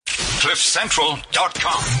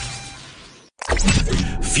CliffCentral.com.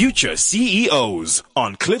 Future CEOs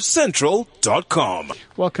on CliffCentral.com.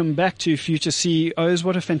 Welcome back to Future CEOs.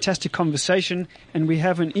 What a fantastic conversation. And we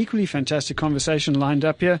have an equally fantastic conversation lined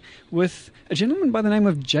up here with a gentleman by the name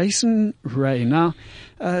of Jason Ray. Now,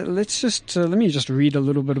 let me just read a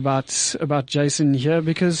little bit about Jason here,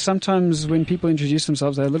 because sometimes when people introduce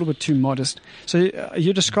themselves, they're a little bit too modest. So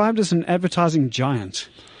you're described as an advertising giant.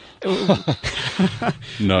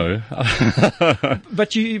 No.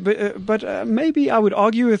 But maybe I would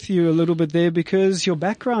argue with you a little bit there, because your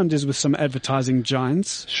background is with some advertising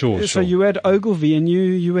giants. Sure. So you were at Ogilvy, and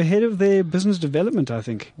you were head of their business development, I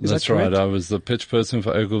think. That's right. I was the pitch person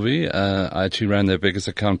for Ogilvy. I actually ran their biggest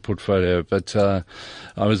account portfolio, but I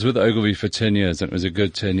was with Ogilvy for 10 years, and it was a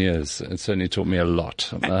good 10 years. It certainly taught me a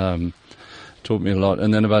lot. And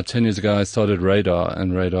then about 10 years ago, I started Radar,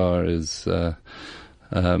 and Radar is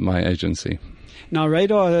my agency. Now,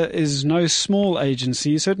 Radar is no small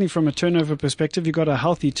agency. Certainly from a turnover perspective, you've got a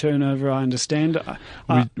healthy turnover, I understand.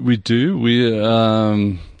 We do. We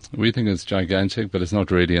think it's gigantic, but it's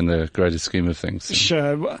not really in the greater scheme of things.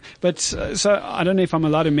 Sure. But so I don't know if I'm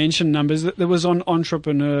allowed to mention numbers. There was on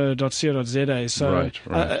entrepreneur.co.za. So right.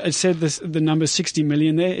 It said the number 60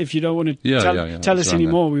 million there. If you don't want to tell us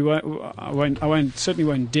anymore, I certainly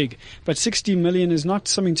won't dig. But 60 million is not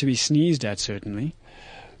something to be sneezed at, certainly.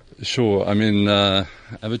 Sure. I mean,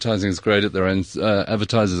 advertisers are great at their own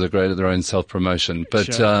self-promotion,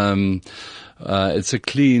 but sure. It's a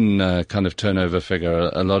clean kind of turnover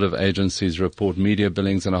figure. A lot of agencies report media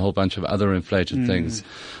billings and a whole bunch of other inflated things.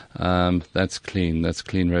 That's clean. That's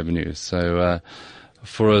clean revenue. So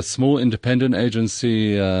for a small independent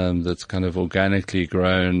agency that's kind of organically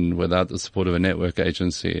grown without the support of a network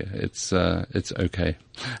agency, it's okay.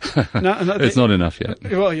 It's not enough yet.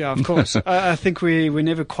 Well, yeah, of course. I think we're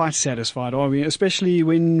never quite satisfied, are we? Especially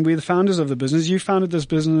when we're the founders of the business. You founded this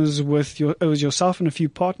business it was yourself and a few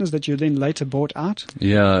partners that you then later bought out?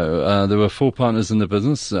 Yeah, there were 4 partners in the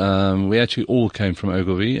business. We actually all came from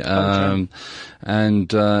Ogilvy. Okay.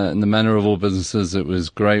 And in the manner of all businesses, it was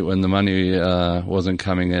great when the money wasn't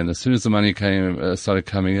coming in. As soon as the money started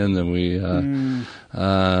coming in, then we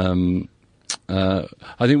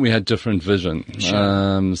I think we had different vision.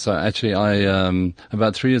 Sure. So actually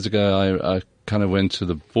about 3 years ago, I kind of went to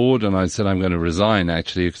the board and I said I'm going to resign,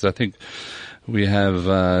 actually, because I think we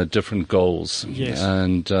have different goals. Yes.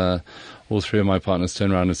 And all 3 of my partners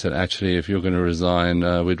turned around and said, actually, if you're going to resign,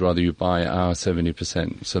 we'd rather you buy our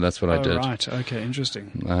 70%. So that's what I did. Right. Okay.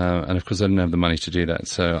 Interesting. And of course, I didn't have the money to do that.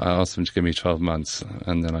 So I asked them to give me 12 months,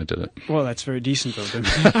 and then I did it. Well, that's very decent of them.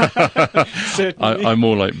 Certainly. I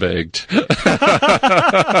more like begged.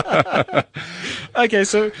 Okay.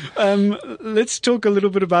 So let's talk a little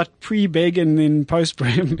bit about pre-beg and then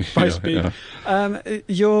post-beg. Yeah.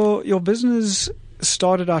 Your business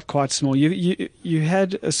started out quite small. You've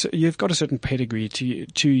got a certain pedigree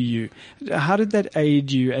to you. How did that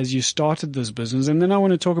aid you as you started this business? And then I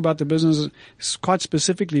want to talk about the business quite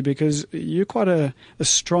specifically, because you're quite a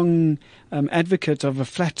strong advocate of a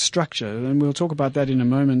flat structure, and we'll talk about that in a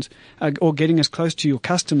moment, or getting as close to your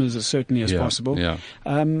customers as certainly as possible. Yeah.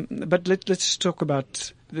 But let's talk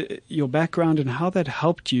about your background and how that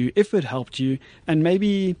helped you, if it helped you, and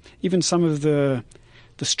maybe even some of the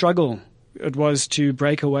struggle it was to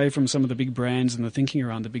break away from some of the big brands and the thinking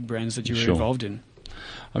around the big brands that you were involved in.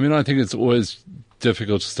 I mean, I think it's always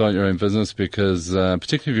difficult to start your own business because,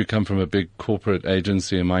 particularly if you come from a big corporate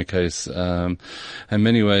agency, in my case, in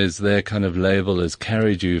many ways their kind of label has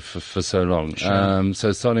carried you for so long. Sure.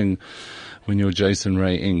 So starting when you're Jason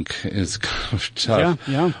Ray Inc. is kind of tough.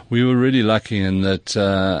 Yeah. We were really lucky in that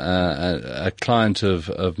a client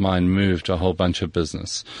of mine moved a whole bunch of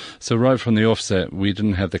business. So right from the offset, we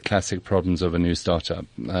didn't have the classic problems of a new startup.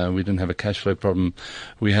 We didn't have a cash flow problem.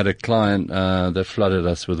 We had a client that flooded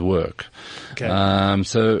us with work. Okay.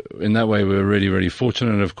 So in that way, we were really, really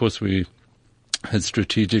fortunate. And of course, we had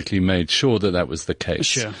strategically made sure that was the case.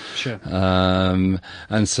 Sure.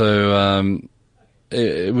 And so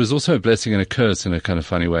it was also a blessing and a curse in a kind of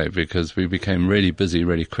funny way, because we became really busy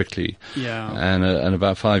really quickly. Yeah. And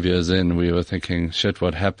about 5 years in, we were thinking, shit,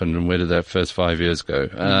 what happened, and where did that first 5 years go?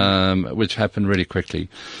 Which happened really quickly.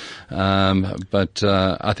 But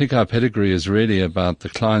I think our pedigree is really about the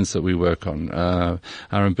clients that we work on. Our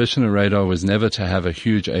ambition at Radar was never to have a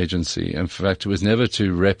huge agency. In fact, it was never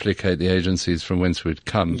to replicate the agencies from whence we'd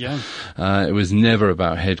come. Yeah. It was never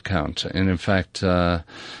about headcount. And in fact,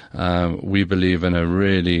 we believe in a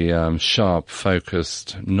really sharp,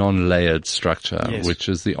 focused, non-layered structure, Yes. which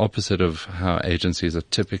is the opposite of how agencies are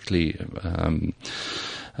typically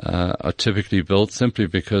are typically built simply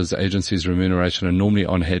because agencies' remuneration are normally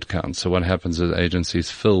on headcount. So what happens is agencies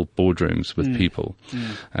fill boardrooms with people,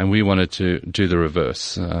 and we wanted to do the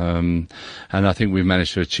reverse. And I think we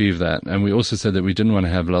managed to achieve that. And we also said that we didn't want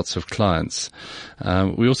to have lots of clients.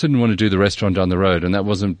 We also didn't want to do the restaurant down the road, and that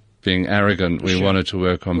wasn't being arrogant. We wanted to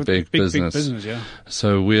work on big business. Big business, yeah.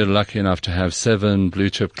 So we're lucky enough to have 7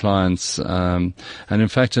 blue chip clients. And in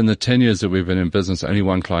fact, in the 10 years that we've been in business, only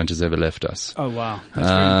one client has ever left us. Oh, wow.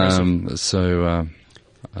 That's very impressive. So,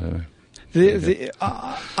 I don't know.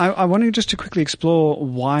 I wanted just to quickly explore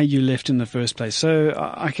why you left in the first place. So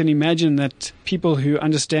I can imagine that people who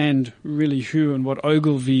understand really who and what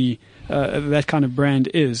Ogilvy, that kind of brand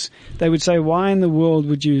is, they would say, why in the world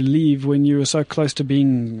would you leave when you were so close to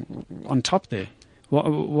being on top there?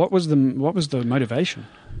 What was the motivation?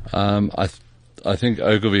 I think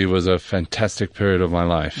Ogilvy was a fantastic period of my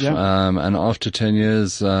life. Yeah. And after 10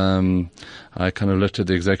 years, I kind of looked at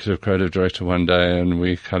the executive creative director one day, and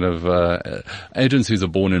we kind of, agencies are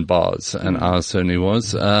born in bars, and ours certainly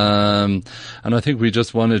was. And I think we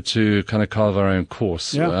just wanted to kind of carve our own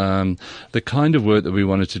course. Yeah. The kind of work that we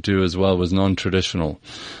wanted to do as well was non-traditional.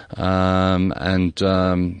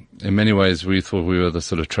 In many ways, we thought we were the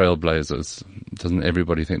sort of trailblazers. Doesn't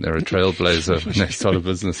everybody think they're a trailblazer when they start a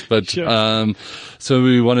business? But, sure. So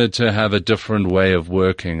we wanted to have a different way of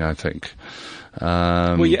working, I think.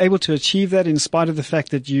 Were you able to achieve that in spite of the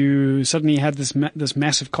fact that you suddenly had this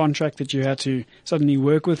massive contract that you had to suddenly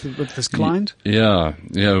work with this client? Yeah,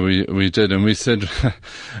 we did, and we said,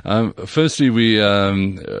 firstly we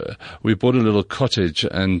bought a little cottage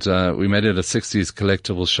and we made it a 60s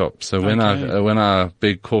collectible shop. So when our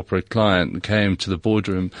big corporate client came to the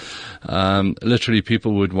boardroom, literally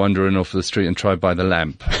people would wander in off the street and try by the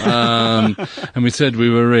lamp. And we said we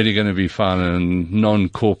were really going to be fun and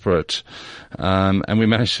non-corporate. And we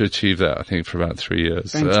managed to achieve that, I think, for about 3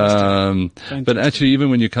 years. Fantastic. But actually,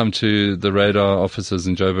 even when you come to the Radar offices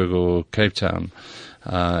in Joburg or Cape Town,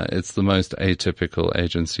 it's the most atypical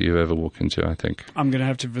agency you ever walk into, I think. I'm going to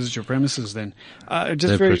have to visit your premises then.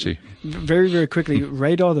 They're pretty. Very, very quickly,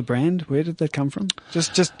 Radar, the brand, where did that come from?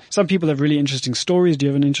 Just some people have really interesting stories. Do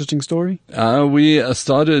you have an interesting story? We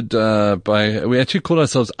started we actually called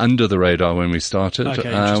ourselves Under the Radar when we started,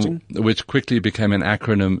 which quickly became an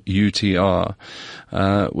acronym UTR,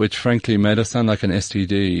 which frankly made us sound like an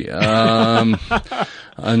STD.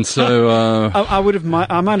 And so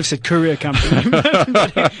I might have said courier company,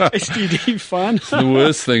 but STD, fine. The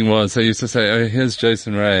worst thing was they used to say, "Oh, here's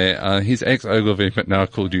Jason Ray. He's ex-Ogilvy, but now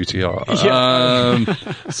called UTR." Yeah.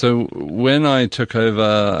 So when I took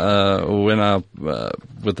over,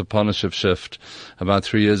 with the partnership shift about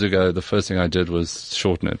 3 years ago, the first thing I did was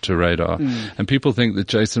shorten it to Radar. And people think that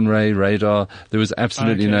Jason Ray, Radar, there was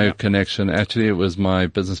absolutely no connection. Actually, it was my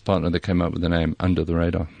business partner that came up with the name Under the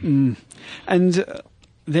Radar. And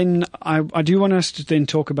then I do want us to then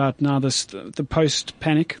talk about now the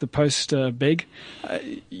post-panic, the post-big.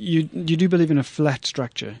 You do believe in a flat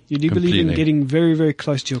structure. You do believe in getting very, very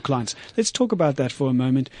close to your clients. Let's talk about that for a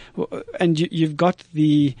moment. And you've got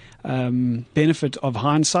the benefit of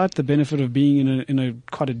hindsight, the benefit of being in a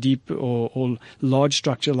quite a deep or large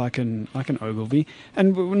structure like an Ogilvy.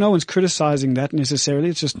 And no one's criticizing that necessarily.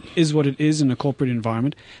 It just is what it is in a corporate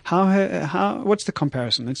environment. What's the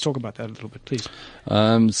comparison? Let's talk about that a little bit, please.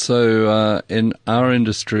 So in our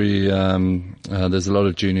industry, there's a lot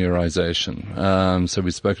of juniorization. So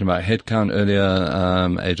we've spoken about headcount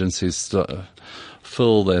earlier. Agencies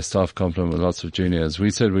fill their staff complement with lots of juniors.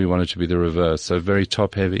 We said we wanted to be the reverse, so very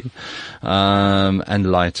top heavy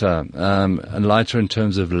and lighter in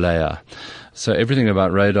terms of layer. So everything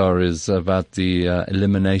about Radar is about the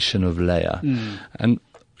elimination of layer. And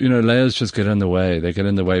layers just get in the way. They get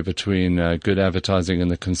in the way between good advertising and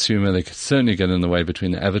the consumer. They certainly get in the way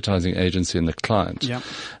between the advertising agency and the client. Yep.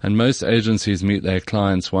 And most agencies meet their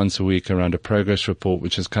clients once a week around a progress report,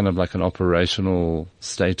 which is kind of like an operational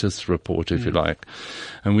status report, if you like.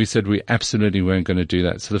 And we said we absolutely weren't going to do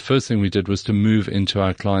that. So the first thing we did was to move into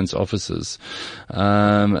our clients' offices.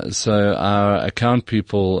 So our account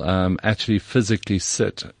people actually physically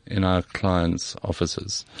sit in our clients'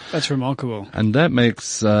 offices. That's remarkable. And that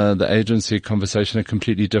makes the agency conversation a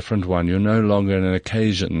completely different one. You're no longer an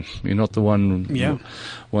occasion. You're not the one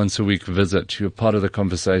once a week visit. You're part of the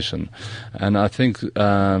conversation. And I think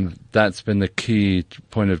that's been the key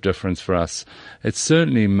point of difference for us. It's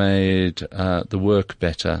certainly made the work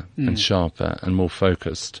better and sharper and more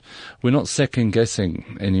focused. We're not second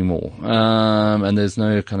guessing anymore. And there's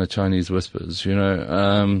no kind of Chinese whispers,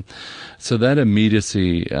 So that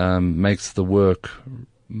immediacy makes the work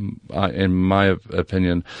in my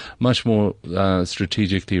opinion, much more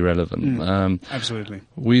strategically relevant. Absolutely.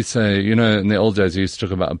 We say, in the old days, you used to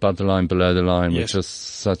talk about above the line, below the line, Yes. which is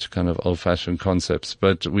such kind of old-fashioned concepts.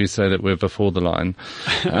 But we say that we're before the line,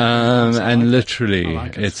 and literally,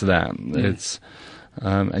 it's that. It's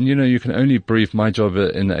and you can only brief. My job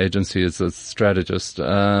in the agency as a strategist. You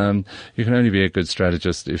can only be a good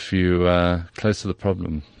strategist if you close to the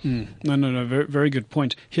problem. No. Very, very good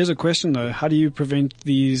point. Here's a question though: how do you prevent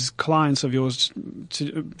these clients of yours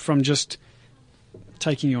from just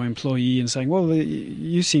taking your employee and saying, "Well,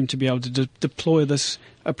 you seem to be able to deploy this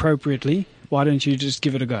appropriately. Why don't you just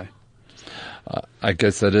give it a go?" I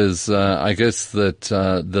guess that is. I guess that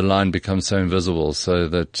the line becomes so invisible, so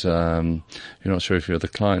that you're not sure if you're the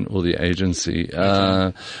client or the agency.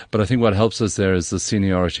 But I think what helps us there is the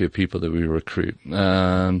seniority of people that we recruit,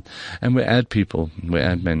 and we add people. We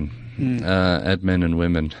add men. Add men and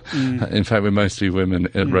women. In fact, we're mostly women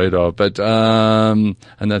at Radar, but and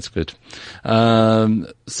that's good.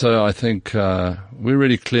 So I think we're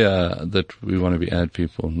really clear that we want to be ad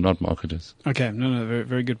people, not marketers. Okay, no, very,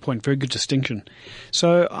 very good point. Very good distinction.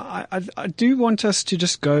 So I do want us to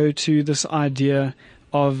just go to this idea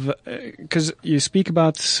of, because you speak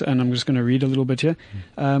about, and I'm just going to read a little bit here.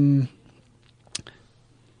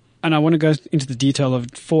 And I want to go into the detail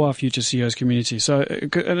for our future CEOs community. So,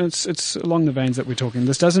 and it's along the veins that we're talking.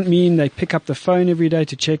 This doesn't mean they pick up the phone every day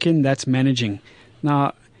to check in. That's managing.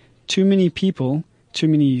 Now, too many people,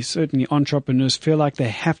 certainly entrepreneurs, feel like they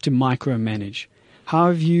have to micromanage. How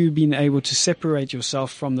have you been able to separate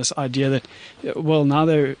yourself from this idea that, well, now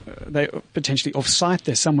they're potentially off-site,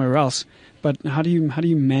 they're somewhere else, but how do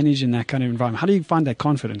you manage in that kind of environment? How do you find that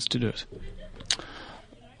confidence to do it?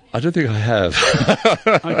 I don't think I have.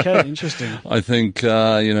 Okay, interesting. I think,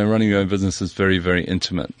 running your own business is very, very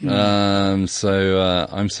intimate. So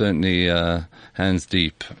I'm certainly hands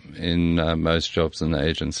deep in most jobs in the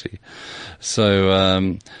agency. So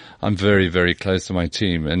I'm very, very close to my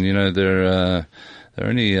team. And, there are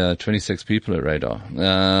only 26 people at Radar.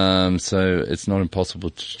 So it's not impossible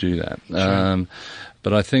to do that. Sure.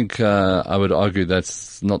 But I think I would argue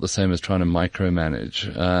that's not the same as trying to micromanage.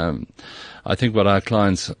 I think what our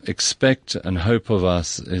clients expect and hope of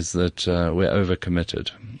us is that we're overcommitted.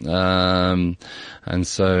 And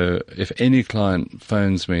so if any client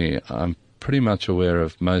phones me, I'm pretty much aware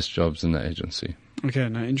of most jobs in the agency. Okay,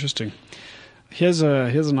 no, interesting. Here's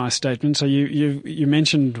a nice statement. So you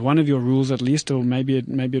mentioned one of your rules at least, or maybe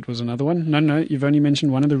it was another one. No, you've only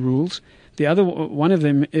mentioned one of the rules. The other one of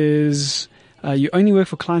them is you only work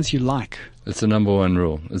for clients you like. It's the number one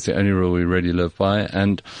rule. It's the only rule we really live by.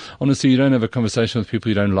 And honestly, you don't have a conversation with people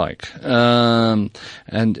you don't like. And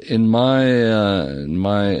in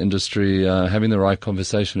my industry, having the right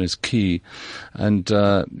conversation is key. And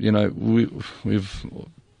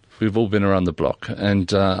we've all been around the block,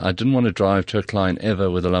 and I didn't want to drive to a client ever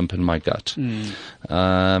with a lump in my gut. And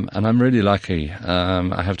I'm really lucky.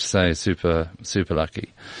 I have to say, super, super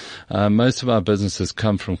lucky. Most of our businesses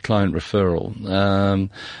come from client referral,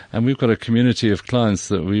 and we've got a community of clients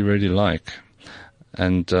that we really like,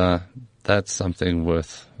 and that's something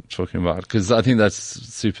worth talking about, because I think that's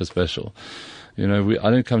super special. I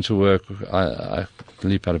don't come to work. I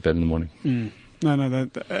leap out of bed in the morning. No,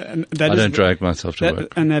 that I don't drag myself to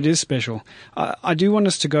work. And that is special. I do want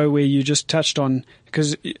us to go where you just touched on,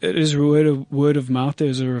 because it is word of mouth.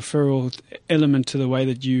 There's a referral element to the way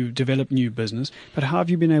that you develop new business. But how have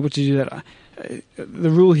you been able to do that? The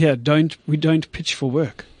rule here, we don't pitch for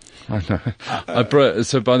work. I know.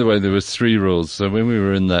 So, by the way, there was 3 rules. So when we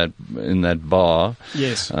were in that bar,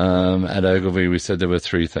 yes, at Ogilvy, we said there were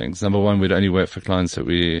 3 things. Number 1, we'd only work for clients that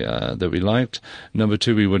we liked. Number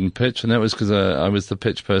 2, we wouldn't pitch, and that was because I was the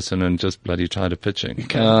pitch person and just bloody tired of pitching.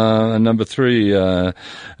 Okay. And number 3,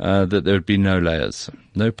 that there would be no layers.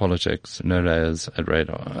 No politics, no layers at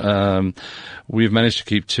Radar. We've managed to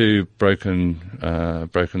keep 2, broken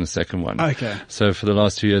the second one. Okay. So for the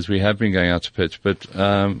last 2 years, we have been going out to pitch, but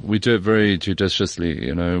we do it very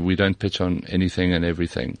judiciously. We don't pitch on anything and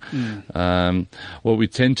everything. What we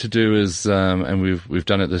tend to do is, and we've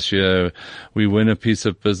done it this year, we win a piece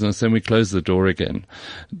of business and we close the door again.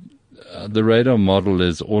 The Radar model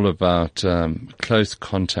is all about close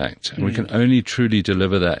contact, and we can only truly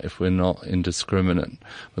deliver that if we're not indiscriminate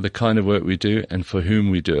with the kind of work we do and for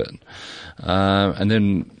whom we do it. And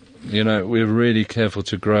then, we're really careful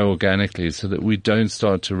to grow organically so that we don't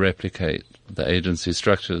start to replicate the agency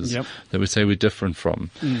structures that we say we're different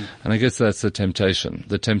from. And I guess that's the temptation.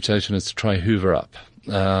 The temptation is to try hoover up.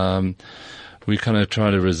 We kind of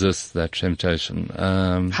try to resist that temptation.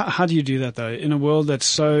 How do you do that, though, in a world that's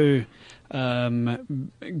so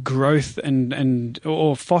growth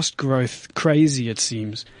or fast growth crazy, it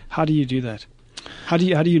seems. How do you do that? How do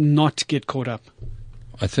you not get caught up?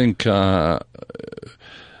 I think it's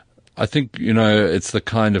the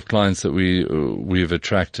kind of clients that we've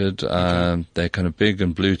attracted. They're kind of big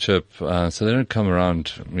and blue chip, so they don't come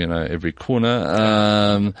around, every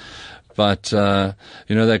corner. But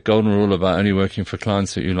that golden rule about only working for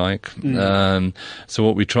clients that you like. So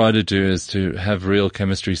what we try to do is to have real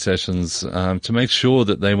chemistry sessions, to make sure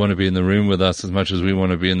that they want to be in the room with us as much as we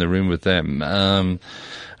want to be in the room with them.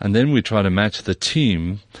 And then we try to match the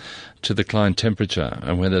team to the client temperature,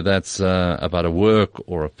 and whether that's about a work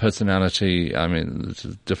or a personality. I mean, there's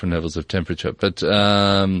different levels of temperature, but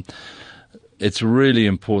it's really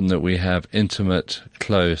important that we have intimate,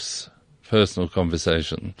 close, personal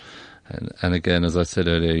conversation. And again, as I said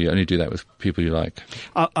earlier, you only do that with people you like.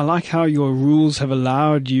 I like how your rules have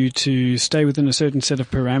allowed you to stay within a certain set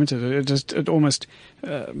of parameters. It almost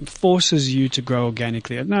forces you to grow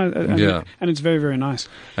organically. And it's very, very nice.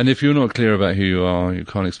 And if you're not clear about who you are, you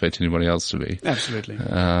can't expect anybody else to be. Absolutely.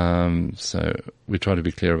 So we try to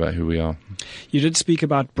be clear about who we are. You did speak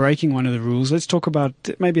about breaking one of the rules. Let's talk about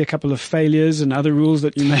maybe a couple of failures and other rules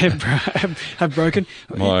that you may have broken.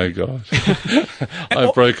 My God.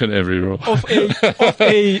 I've broken every rule.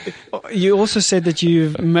 You also said that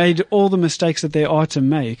you've made all the mistakes that there are to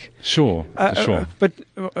make. Sure. But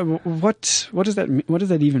what does that mean? What does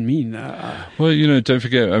that even mean? Well, don't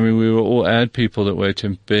forget, I mean, we were all ad people that worked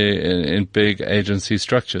in big agency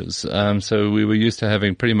structures. So we were used to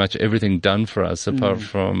having pretty much everything done for us apart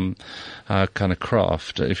from our kind of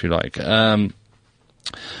craft, if you like.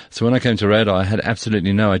 So when I came to Radar, I had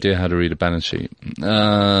absolutely no idea how to read a balance sheet.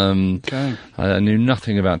 Okay. I knew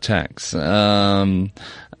nothing about tax. And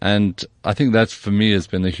I think that for me has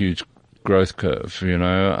been a huge growth curve,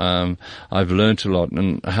 I've learned a lot,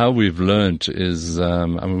 and how we've learned is,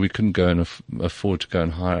 we couldn't go and afford to go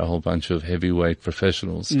and hire a whole bunch of heavyweight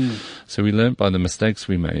professionals. So we learned by the mistakes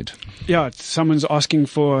we made. Yeah, someone's asking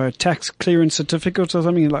for a tax clearance certificate or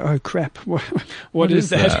something, like, oh crap, what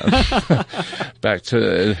is that? Back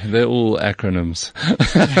to, they're all acronyms.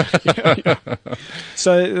 Yeah.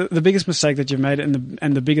 So the biggest mistake that you've made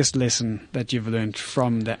and the biggest lesson that you've learned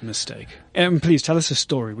from that mistake. And please tell us a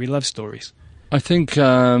story. We love stories. I think, we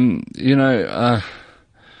were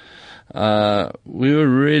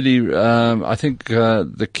really, I think,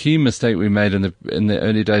 the key mistake we made in the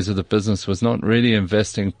early days of the business was not really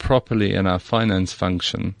investing properly in our finance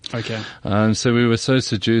function. Okay. So we were so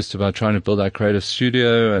seduced about trying to build our creative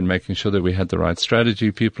studio and making sure that we had the right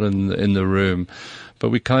strategy people in the room. But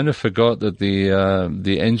we kind of forgot that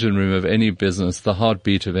the engine room of any business, the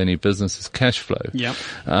heartbeat of any business is cash flow. Yep.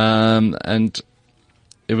 And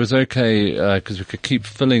it was okay because we could keep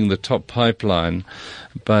filling the top pipeline,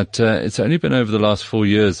 but it's only been over the last 4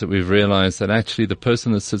 years that we've realized that actually the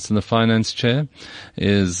person that sits in the finance chair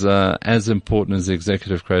is as important as the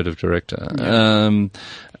executive creative director. Yeah.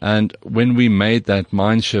 And when we made that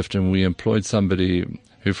mind shift and we employed somebody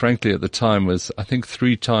who frankly at the time was, I think,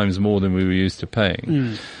 3 times more than we were used to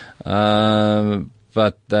paying.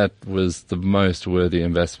 But that was the most worthy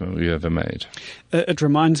investment we ever made. It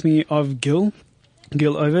reminds me of Gil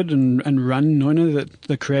Ovid and Run Neuner,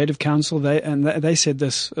 the Creative Council. They said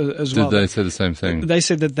this as well. Did they say the same thing? They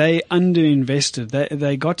said that they underinvested.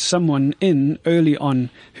 They got someone in early on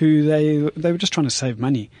who they were just trying to save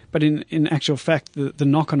money. But in actual fact, the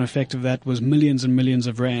knock-on effect of that was millions and millions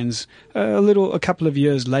of rands a couple of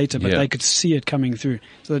years later, but they could see it coming through.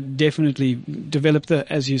 So they definitely developed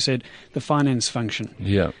as you said, the finance function.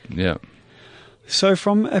 Yeah. So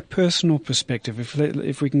from a personal perspective,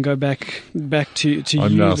 if we can go back to you.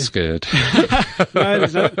 I'm now scared. No,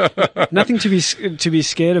 there's nothing to be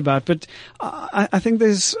scared about, but I think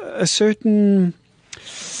there's a certain,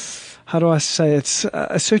 how do I say, it's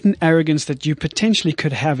a certain arrogance that you potentially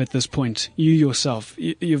could have at this point. You yourself,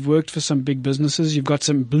 you've worked for some big businesses, you've got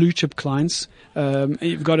some blue chip clients,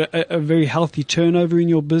 you've got a very healthy turnover in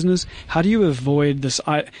your business. How do you avoid this?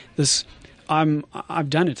 I've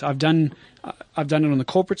done it. I've done it on the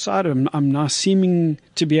corporate side. I'm now seeming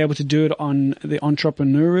to be able to do it on the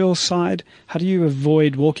entrepreneurial side. How do you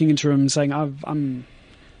avoid walking into a room and saying, I'm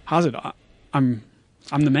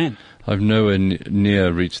the man? I've nowhere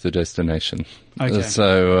near reached the destination. Okay.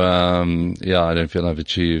 So, I don't feel I've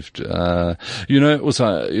achieved.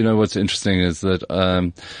 Also, what's interesting is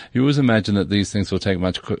that, you always imagine that these things will take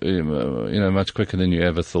much quicker than you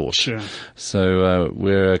ever thought. Sure. So,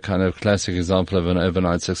 we're a kind of classic example of an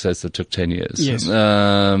overnight success that took 10 years. Yes.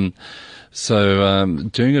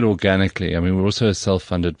 Doing it organically, I mean, we're also a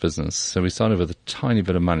self-funded business. So we started with a tiny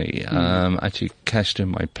bit of money, actually cashed in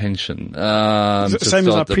my pension. Same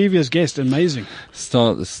as our previous guest. Amazing.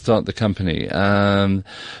 Start the company.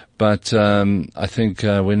 But I think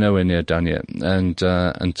we're nowhere near done yet. And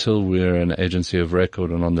until we're an agency of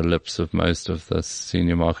record and on the lips of most of the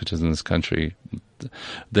senior marketers in this country,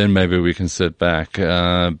 then maybe we can sit back.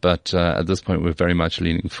 But at this point, we're very much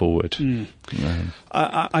leaning forward.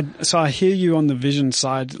 So I hear you on the vision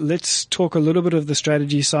side. Let's talk a little bit of the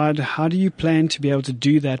strategy side. How do you plan to be able to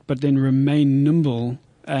do that, but then remain nimble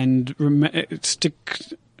and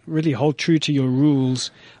really hold true to your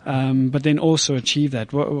rules, but then also achieve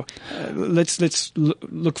that? Let's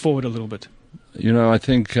look forward a little bit. I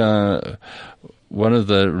think one of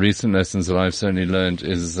the recent lessons that I've certainly learned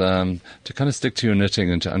is to kind of stick to your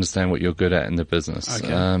knitting and to understand what you're good at in the business.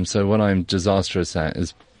 Okay. So what I'm disastrous at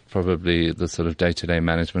is probably the sort of day-to-day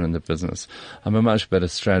management in the business. I'm a much better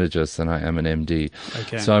strategist than I am an MD.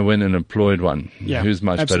 Okay. So I went and employed one who's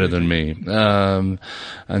much absolutely better than me.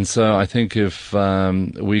 And so I think if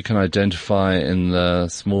we can identify in the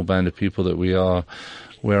small band of people that we are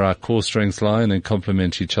where our core strengths lie and then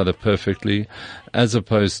complement each other perfectly, as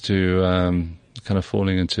opposed to kind of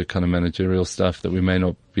falling into kind of managerial stuff that we may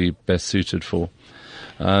not be best suited for.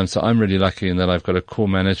 So I'm really lucky in that I've got a core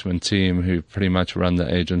management team who pretty much run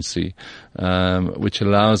the agency, which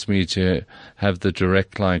allows me to have the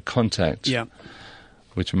direct client contact,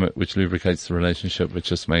 which lubricates the relationship, which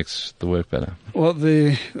just makes the work better. Well,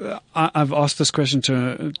 I've asked this question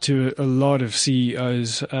to a lot of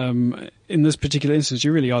CEOs. In this particular instance,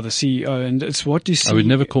 you really are the CEO, and it's what do you see? I would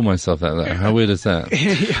never call myself that, though. How weird is that?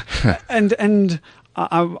 And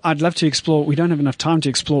I'd love to explore. We don't have enough time to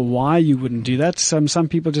explore why you wouldn't do that. Some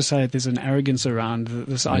people just say there's an arrogance around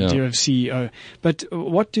this idea of CEO. But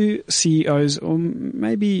what do CEOs, or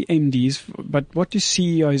maybe MDs, but what do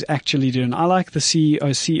CEOs actually do? And I like the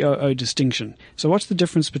CEO-COO distinction. So what's the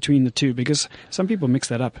difference between the two? Because some people mix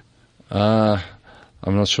that up.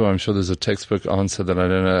 I'm not sure. I'm sure there's a textbook answer that I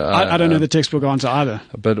don't know. I don't know the textbook answer either.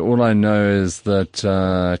 But all I know is that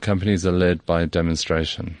companies are led by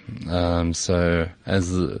demonstration. So as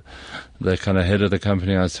the kind of head of the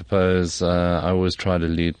company, I suppose, I always try to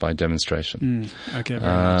lead by demonstration. Okay.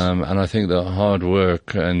 Very nice. And I think that hard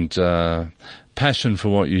work and passion for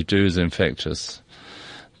what you do is infectious.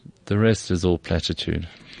 The rest is all platitude.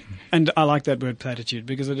 And I like that word platitude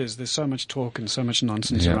because it is. There's so much talk and so much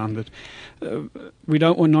nonsense around it. We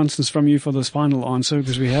don't want nonsense from you for this final answer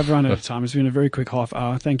because we have run out of time. It's been a very quick half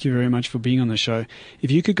hour. Thank you very much for being on the show. If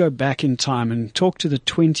you could go back in time and talk to the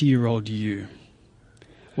 20-year-old you,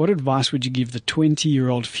 what advice would you give the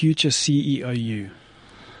 20-year-old future CEO you?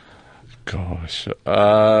 Gosh.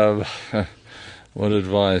 What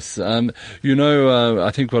advice? I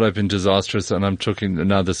think what I've been disastrous, and I'm talking,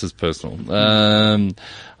 now this is personal.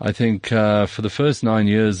 I think, for the first 9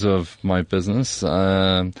 years of my business,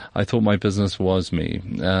 I thought my business was me.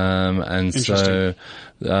 And so,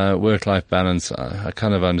 work-life balance, I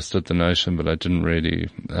kind of understood the notion, but I didn't really,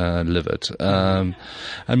 live it. And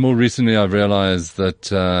more recently I realized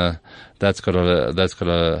that, that's got a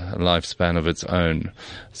lifespan of its own.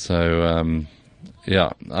 So,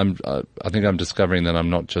 I think I'm discovering that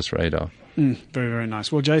I'm not just radar. Very, very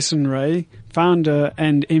nice. Well, Jason Ray, founder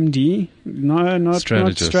and MD, not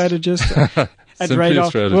strategist. At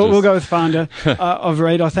Radar. We'll go with founder of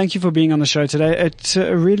Radar. Thank you for being on the show today. It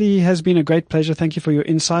really has been a great pleasure. Thank you for your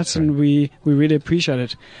insights, and we really appreciate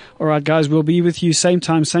it. All right, guys, we'll be with you same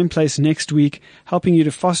time, same place next week, helping you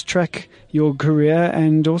to fast track your career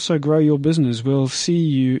and also grow your business. We'll see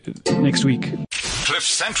you next week.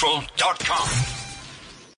 CliffCentral.com